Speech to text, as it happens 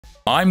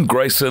I'm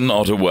Grayson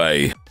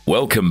Ottaway.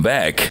 Welcome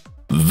back.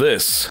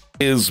 This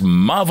is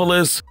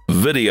Marvelous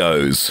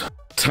Videos.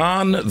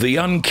 Tarn the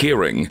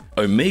Uncaring,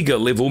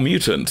 Omega-level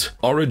mutant,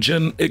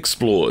 origin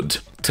explored.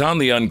 Tarn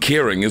the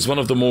Uncaring is one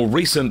of the more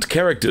recent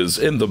characters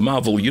in the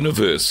Marvel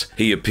Universe.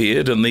 He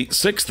appeared in the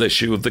 6th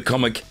issue of the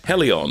comic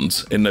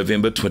Hellions in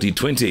November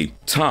 2020.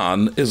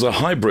 Tarn is a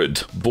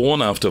hybrid,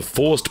 born after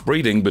forced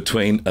breeding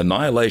between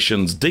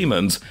Annihilation's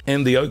demons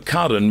and the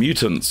Uncaring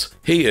mutants.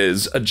 He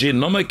is a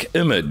genomic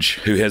image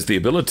who has the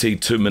ability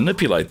to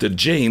manipulate the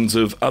genes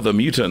of other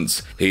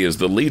mutants. He is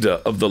the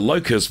leader of the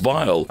Locus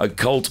Vile, a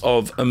cult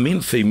of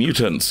Amenthi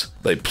mutants.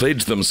 They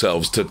pledged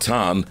themselves to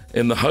Tarn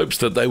in the hopes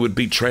that they would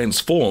be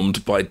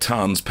transformed by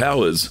Tarn's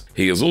powers.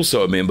 He is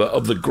also a member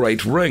of the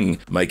Great Ring,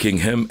 making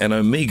him an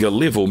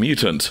Omega-level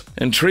mutant.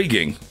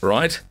 Intriguing,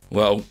 right?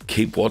 Well,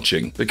 keep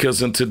watching,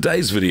 because in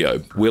today's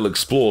video, we'll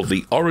explore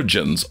the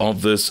origins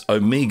of this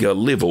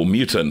Omega-level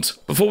mutant.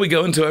 Before we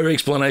go into our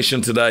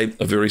explanation today,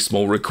 a very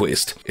small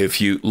request. If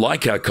you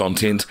like our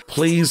content,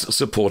 please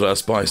support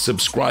us by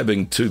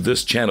subscribing to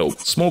this channel.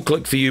 Small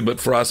click for you, but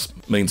for us,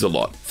 means a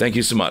lot. Thank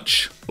you so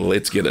much.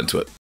 Let's get into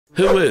it.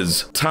 Who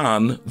is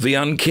Tarn the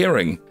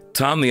Uncaring?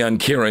 Tarn the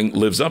Uncaring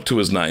lives up to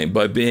his name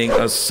by being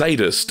a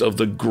sadist of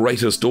the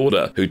greatest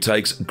order who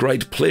takes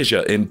great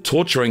pleasure in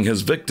torturing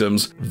his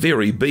victims'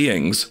 very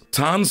beings.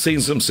 Tarn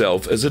sees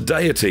himself as a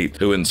deity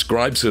who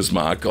inscribes his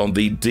mark on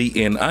the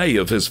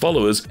DNA of his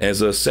followers as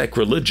a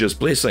sacrilegious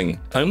blessing.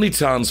 Only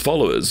Tarn's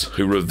followers,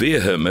 who revere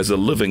him as a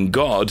living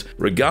god,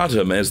 regard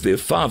him as their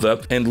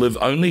father and live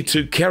only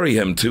to carry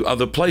him to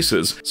other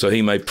places so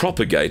he may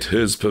propagate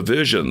his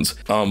perversions,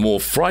 are more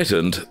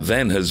frightened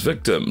than his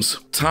victims.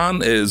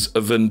 Tarn is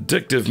a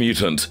vindictive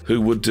mutant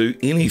who would do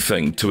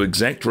anything to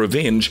exact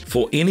revenge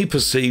for any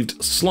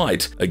perceived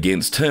slight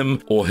against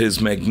him or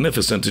his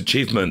magnificent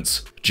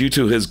achievements. Due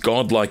to his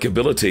godlike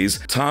abilities,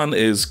 Tarn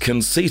is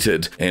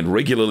conceited and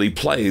regularly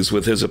plays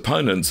with his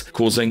opponents,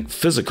 causing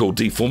physical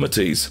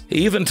deformities.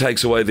 He even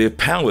takes away their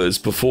powers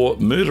before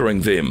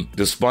murdering them.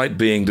 Despite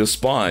being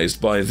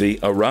despised by the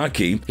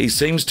Araki, he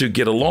seems to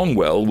get along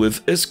well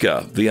with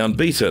Iska, the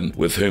Unbeaten,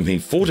 with whom he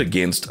fought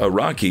against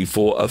Araki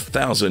for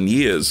 1,000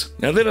 years.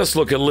 Now let us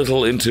look a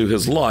little into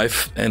his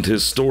life and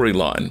his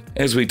storyline.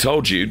 As we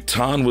told you,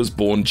 Tarn was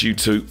born due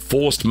to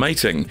forced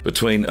mating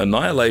between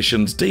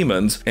Annihilation's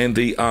demons and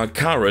the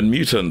Uncaring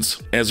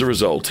mutants. As a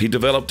result, he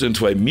developed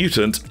into a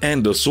mutant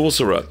and a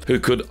sorcerer who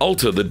could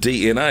alter the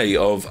DNA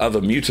of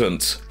other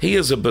mutants. He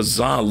is a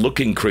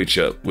bizarre-looking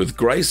creature with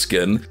grey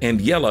skin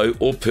and yellow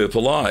or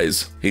purple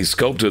eyes. He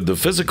sculpted the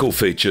physical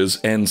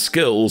features and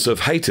skills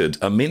of hated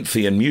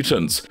Amenthi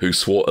mutants who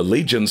swore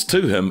allegiance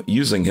to him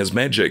using his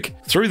magic.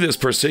 Through this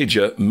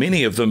procedure,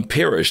 many of them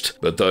perished,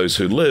 but those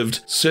who lived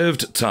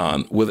served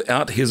Tarn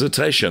without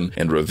hesitation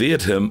and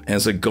revered him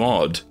as a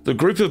god. The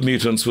group of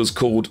mutants was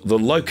called the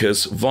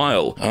Locus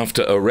Vile,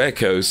 after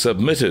Araki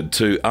submitted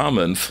to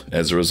Amenth.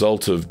 As a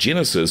result of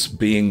Genesis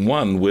being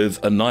one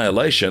with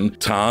Annihilation,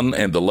 Tarn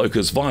and the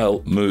Locus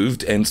Vile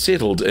moved and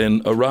settled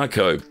in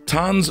Araki.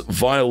 Tarn's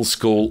Vile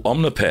School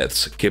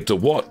Omnipaths kept a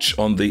watch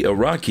on the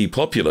Araki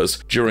populace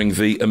during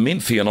the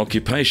Amanthian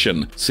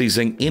occupation,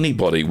 seizing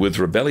anybody with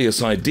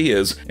rebellious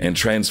ideas and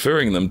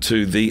transferring them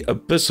to the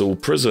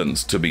abyssal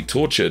prisons to be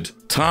tortured.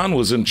 Tarn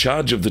was in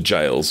charge of the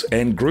jails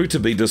and grew to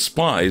be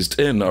despised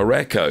in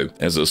Araki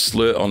as a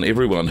slur on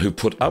everyone who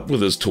put up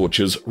with his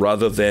tortures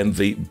rather than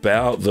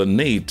bow the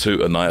knee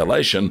to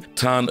Annihilation.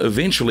 Tarn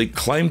eventually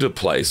claimed a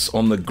place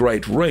on the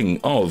Great Ring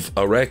of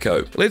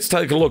Araki. Let's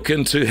take a look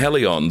into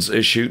Hellions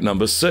issue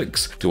number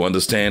 6 to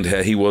understand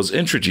how he was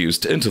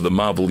introduced into the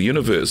Marvel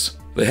Universe.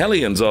 The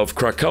Hellions of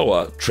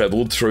Krakoa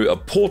traveled through a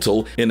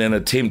portal in an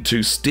attempt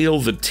to steal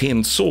the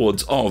 10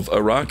 swords of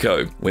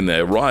Araki. When they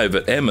arrive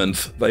at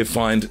Amenth, they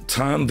find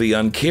Tarn the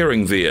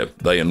Uncaring there.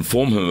 They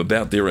inform him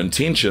about their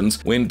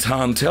intentions when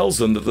Tarn tells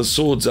them that the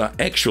swords are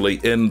actually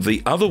in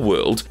the other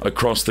world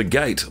across the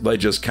gate they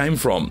just came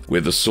from,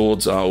 where the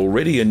swords are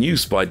already in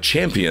use by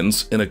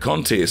champions in a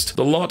contest.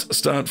 The lot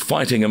start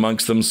fighting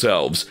amongst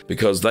themselves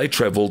because they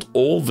traveled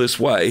all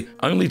this way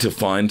only to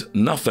find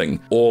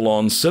nothing, all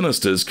on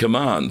Sinister's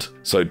command.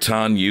 So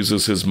Tarn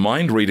uses his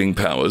mind-reading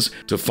powers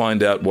to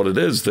find out what it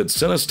is that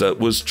Sinister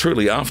was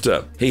truly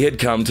after. He had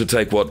come to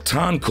take what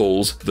Tarn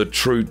calls the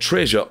true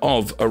treasure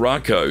of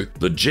Araki,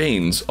 the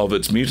genes of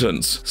its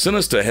mutants.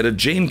 Sinister had a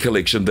gene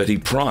collection that he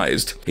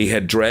prized. He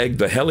had dragged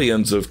the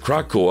Hellions of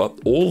Krakoa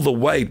all the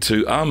way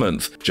to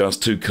Amenth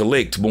just to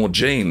collect more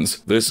genes.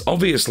 This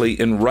obviously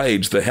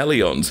enraged the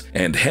Hellions,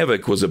 and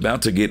havoc was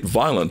about to get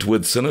violent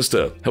with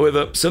Sinister.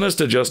 However,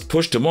 Sinister just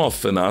pushed him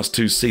off and asked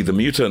to see the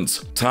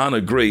mutants. Tarn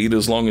agreed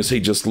as long as he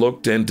just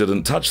looked and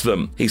didn't touch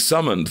them. He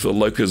summoned the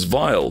Locus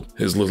Vile,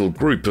 his little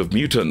group of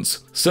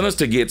mutants.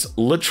 Sinister gets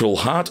literal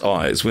heart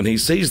eyes when he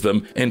sees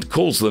them and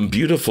calls them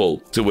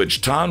beautiful, to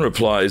which Tarn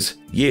replies,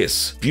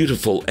 "Yes,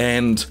 beautiful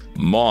and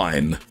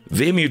mine.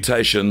 Their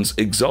mutations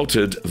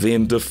exalted,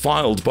 then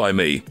defiled by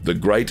me, the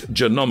great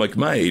genomic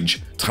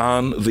mage,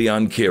 Tarn the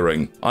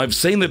Uncaring. I've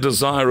seen the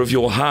desire of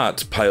your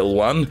heart, Pale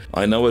One.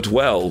 I know it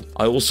well.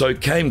 I also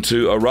came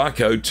to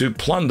Arakko to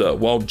plunder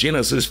while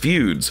Genesis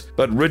feuds,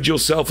 but rid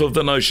yourself of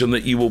the notion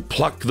that you will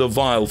pluck the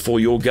vial for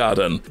your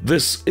garden.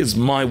 This is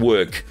my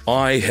work.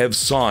 I have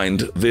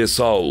signed their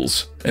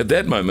souls." At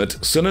that moment,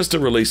 Sinister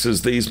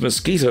releases these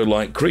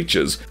mosquito-like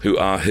creatures who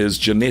are his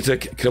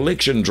genetic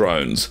collection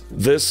drones.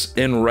 This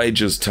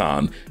enrages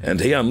Tarn,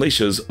 and he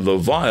unleashes the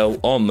vial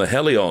on the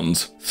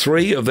Hellions.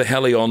 3 of the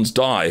Hellions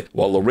die,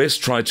 while the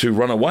rest try to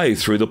run away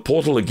through the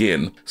portal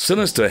again.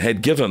 Sinister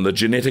had given the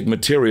genetic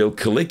material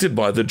collected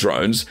by the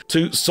drones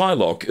to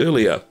Psylocke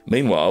earlier.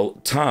 Meanwhile,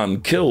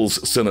 Tarn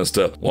kills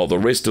Sinister, while the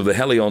rest of the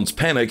Hellions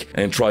panic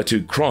and try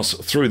to cross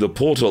through the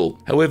portal.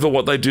 However,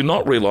 what they do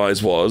not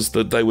realize was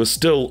that they were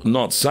still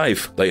not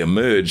safe. They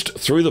emerged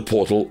through the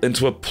portal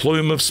into a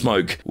plume of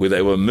smoke where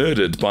they were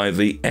murdered by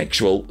the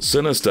actual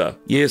Sinister.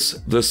 Yes,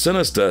 the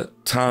Sinister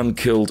Tarn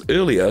killed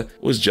earlier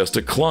was just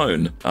a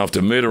clone.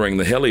 After murdering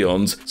the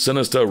Hellions,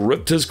 Sinister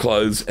ripped his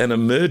clothes and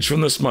emerged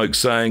from the smoke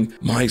saying,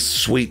 "My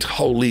sweet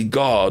holy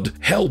God,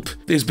 help!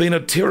 There's been a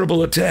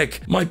terrible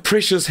attack! My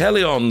precious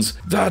Hellions,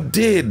 they're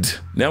dead!"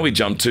 Now we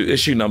jump to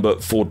issue number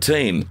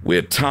 14,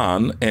 where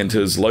Tarn and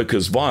his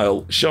Locus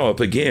Vial show up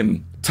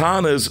again.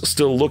 Tarn is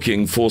still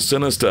looking for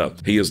Sinister.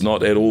 He is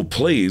not at all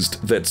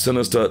pleased that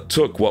Sinister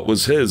took what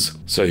was his.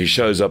 So he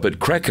shows up at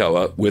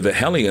Krakoa, where the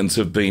Hellions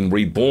have been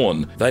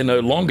reborn. They no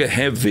longer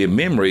have their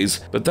memories,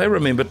 but they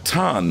remember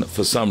Tarn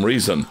for some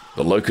reason.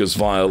 The Locus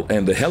Vial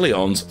and the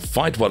Hellions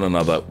fight one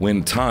another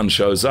when Tarn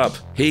shows up.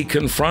 He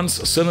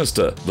confronts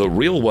Sinister, the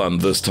real one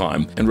this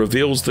time, and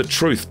reveals the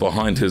truth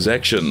behind his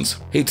actions.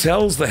 He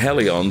tells the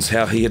Hellions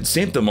how he had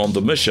sent them on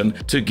the mission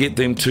to get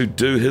them to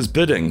do his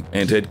bidding,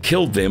 and had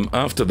killed them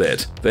after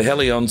that. The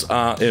Hellions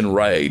are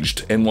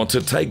enraged and want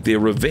to take their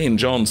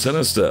revenge on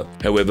Sinister.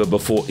 However,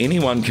 before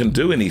anyone can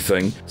do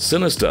anything,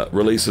 Sinister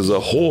releases a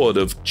horde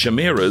of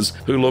chimeras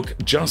who look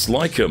just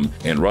like him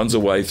and runs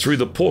away through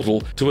the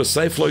portal to a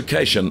safe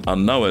location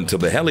unknown to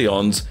the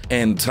Hellions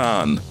and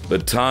Tarn.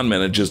 But Tarn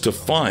manages to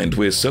find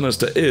where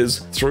Sinister is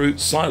through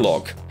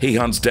Psylocke. He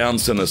hunts down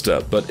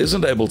Sinister but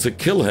isn't able to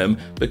kill him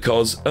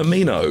because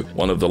Amino,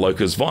 one of the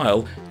Locus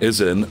Vial, is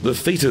in the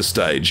fetus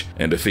stage,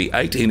 and if he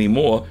ate any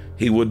more,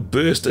 he would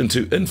burst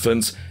into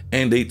infants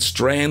and eat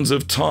strands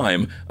of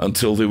time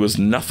until there was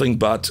nothing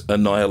but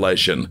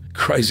annihilation.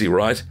 Crazy,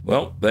 right?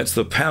 Well, that's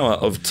the power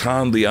of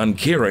Tarn the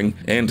Uncaring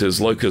and his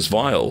Locus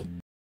Vial.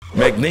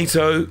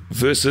 Magneto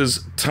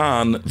versus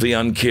Tarn the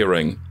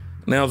Uncaring.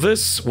 Now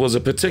this was a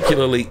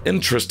particularly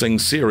interesting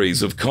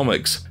series of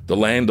comics. The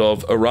land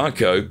of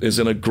Arakko is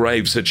in a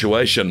grave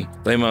situation.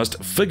 They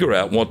must figure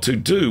out what to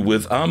do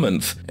with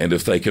Amenth, and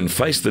if they can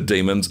face the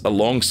demons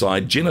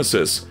alongside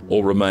Genesis,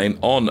 or remain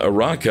on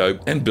Arakko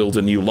and build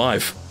a new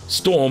life.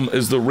 Storm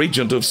is the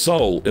Regent of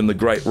Soul in the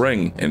Great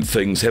Ring, and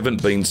things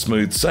haven't been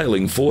smooth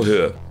sailing for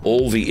her.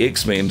 All the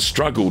X-Men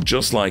struggle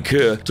just like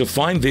her to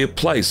find their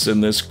place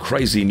in this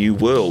crazy new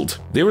world.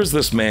 There is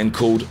this man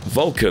called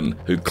Vulcan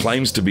who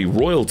claims to be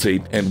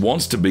royalty and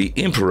wants to be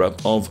Emperor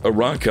of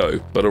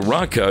Arakko, but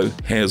Arakko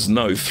has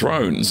no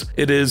thrones.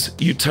 It is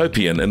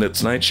utopian in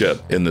its nature,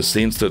 in the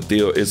sense that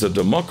there is a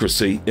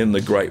democracy in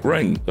the Great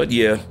Ring. But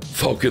yeah,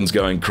 Vulcan's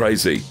going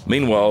crazy.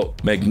 Meanwhile,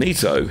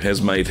 Magneto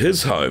has made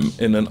his home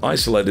in an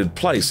isolated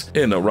place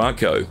in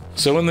Arakko.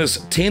 So in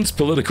this tense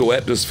political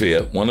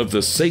atmosphere, one of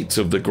the seats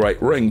of the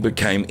Great Ring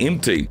became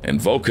empty,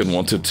 and Vulcan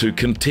wanted to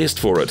contest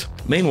for it.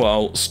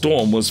 Meanwhile,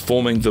 Storm was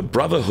forming the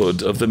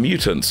Brotherhood of the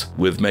Mutants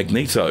with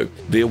Magneto.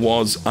 There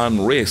was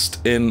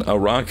unrest in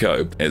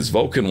Arakko, as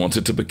Vulcan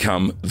wanted to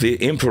become their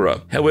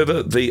emperor.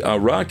 However, the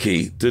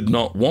Araki did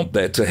not want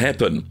that to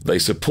happen. They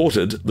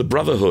supported the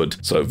Brotherhood,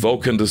 so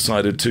Vulcan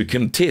decided to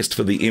contest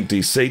for the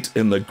empty seat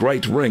in the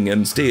Great Ring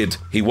instead.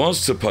 He was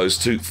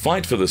supposed to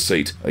fight for the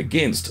seat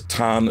against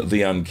Tarn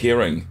the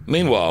Uncaring.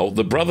 Meanwhile,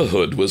 the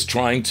Brotherhood was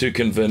trying to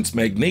convince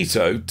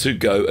Magneto to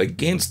go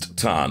against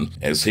Tarn,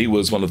 as he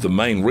was one of the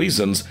main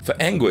reasons for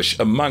anguish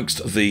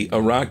amongst the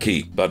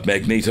Araki. But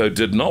Magneto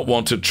did not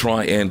want to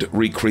try and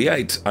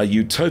recreate a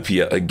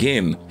utopia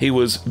again. He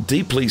was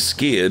deeply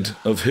scared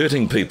of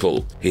hurting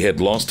people. He had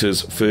lost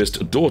his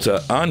first daughter,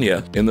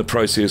 Anya, in the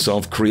process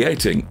of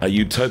creating a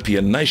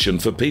utopian nation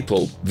for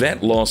people.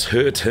 That loss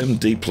hurt him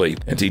deeply,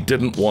 and he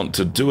didn't want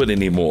to do it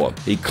anymore.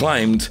 He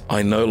claimed,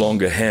 "I no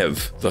longer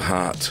have the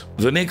heart."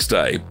 The next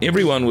day,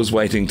 everyone was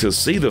waiting to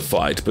see the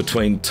fight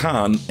between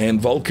Tarn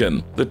and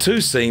Vulcan. The two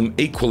seem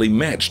equally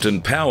matched in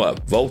power, power.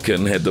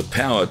 Vulcan had the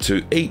power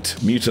to eat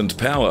mutant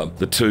power.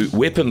 The two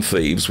weapon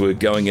thieves were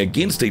going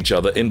against each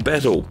other in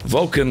battle.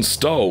 Vulcan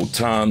stole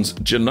Tarn's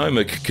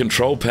genomic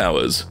control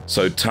powers,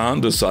 so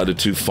Tarn decided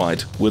to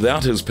fight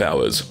without his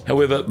powers.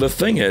 However, the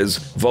thing is,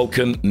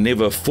 Vulcan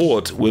never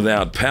fought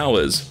without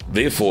powers.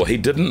 Therefore, he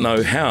didn't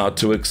know how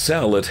to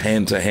excel at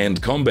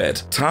hand-to-hand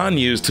combat. Tarn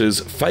used his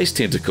face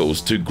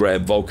tentacles to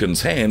grab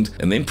Vulcan's hand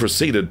and then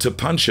proceeded to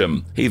punch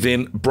him. He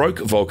then broke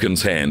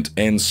Vulcan's hand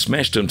and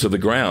smashed him to the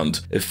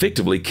ground,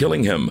 effectively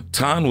killing him.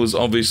 Tarn was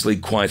obviously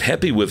quite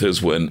happy with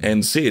his win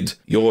and said,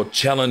 "Your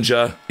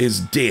challenger is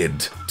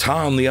dead."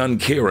 Tarn the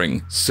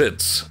Uncaring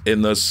sits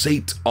in the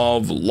seat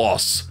of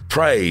loss.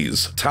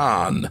 Praise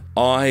Tarn.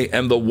 I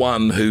am the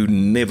one who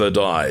never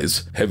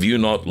dies. Have you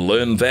not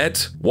learned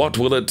that? What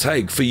will it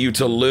take for you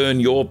to learn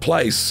your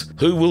place?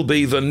 Who will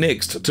be the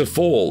next to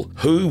fall?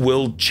 Who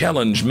will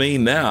challenge me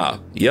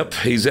now? Yep,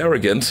 he's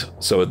arrogant.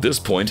 So at this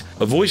point,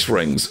 a voice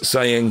rings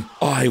saying,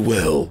 "I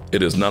will."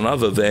 It is none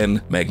other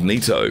than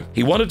Magneto.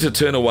 He wanted to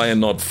turn away and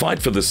not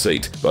fight for the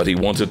seat, but he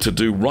wanted to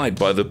do right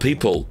by the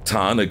people.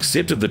 Tarn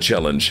accepted the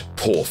challenge.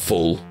 Poor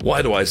fool.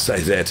 Why do I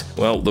say that?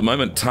 Well, the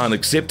moment Tarn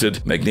accepted,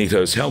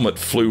 Magneto's helmet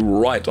flew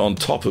right on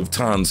top of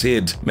Tarn's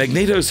head.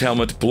 Magneto's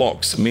helmet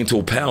blocks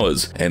mental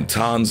powers, and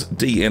Tarn's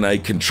DNA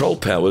control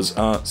powers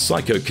are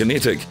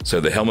psychokinetic,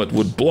 so the helmet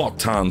would block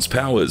Tarn's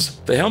powers.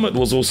 The helmet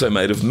was also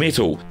made of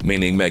metal,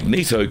 meaning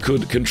Magneto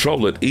could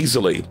control it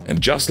easily.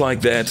 And just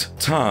like that,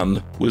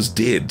 Tarn was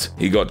dead.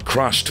 He got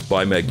crushed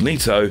by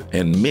Magneto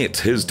and met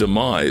his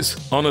demise.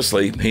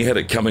 Honestly, he had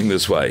it coming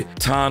this way.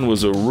 Tarn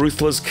was a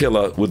ruthless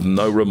killer with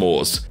no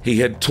remorse.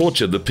 He had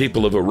tortured the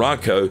people of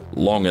Arakko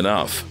long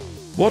enough.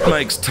 What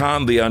makes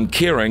Tarn the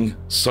Uncaring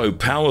so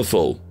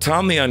powerful?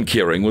 Tarn the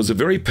Uncaring was a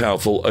very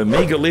powerful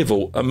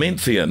Omega-level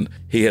Amenthean.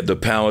 He had the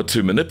power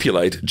to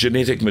manipulate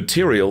genetic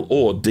material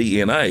or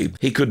DNA.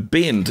 He could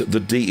bend the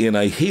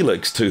DNA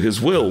helix to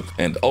his will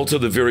and alter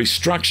the very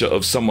structure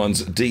of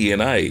someone's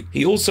DNA.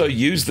 He also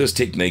used this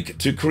technique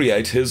to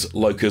create his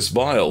locus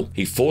vial.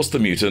 He forced the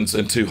mutants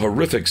into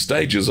horrific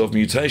stages of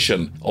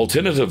mutation.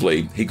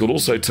 Alternatively, he could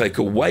also take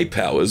away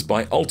powers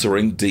by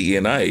altering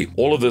DNA.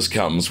 All of this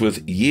comes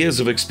with years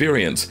of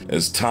experience,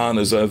 as Tarn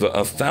is over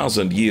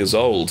 1,000 years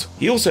old.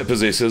 He also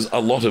possesses a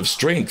lot of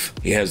strength.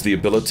 He has the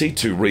ability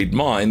to read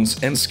minds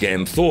and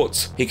scan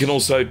thoughts. He can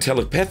also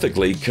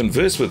telepathically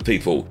converse with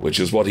people, which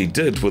is what he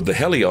did with the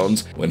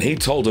Hellions when he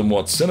told them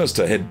what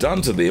Sinister had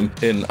done to them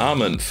in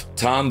Amenth.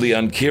 Tarn the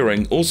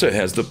Uncaring also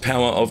has the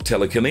power of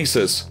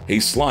telekinesis. He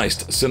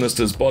sliced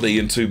Sinister's body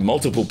into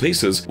multiple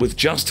pieces with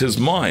just his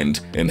mind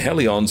in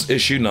Hellions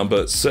issue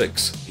number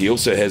 6. He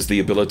also has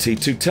the ability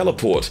to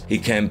teleport. He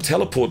can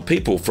teleport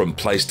people from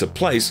place to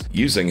place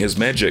using his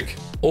magic.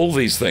 All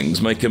these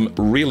things make him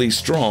really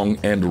strong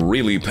and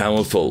really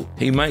powerful.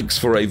 He makes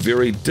for a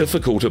very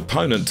difficult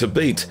opponent to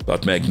beat,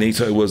 but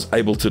Magneto was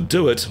able to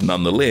do it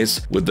nonetheless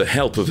with the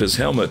help of his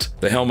helmet.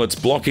 The helmet's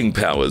blocking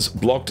powers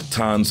blocked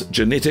Tarn's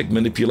genetic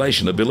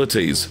manipulation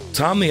abilities.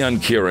 Tarn the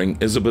Uncaring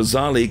is a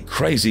bizarrely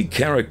crazy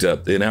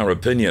character in our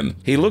opinion.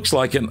 He looks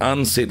like an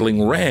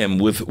unsettling ram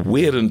with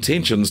weird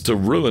intentions to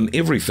ruin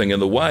everything in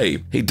the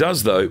way. He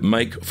does, though,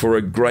 make for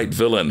a great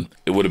villain.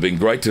 It would have been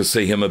great to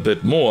see him a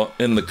bit more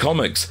in the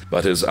comics,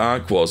 but his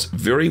arc was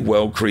very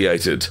well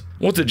created.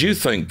 What did you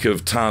think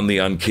of Tarn the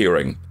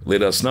Uncaring?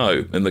 Let us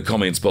know in the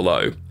comments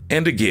below.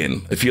 And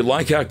again, if you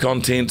like our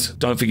content,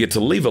 don't forget to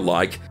leave a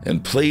like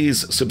and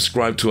please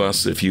subscribe to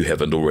us if you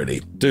haven't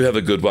already. Do have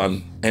a good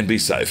one and be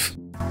safe.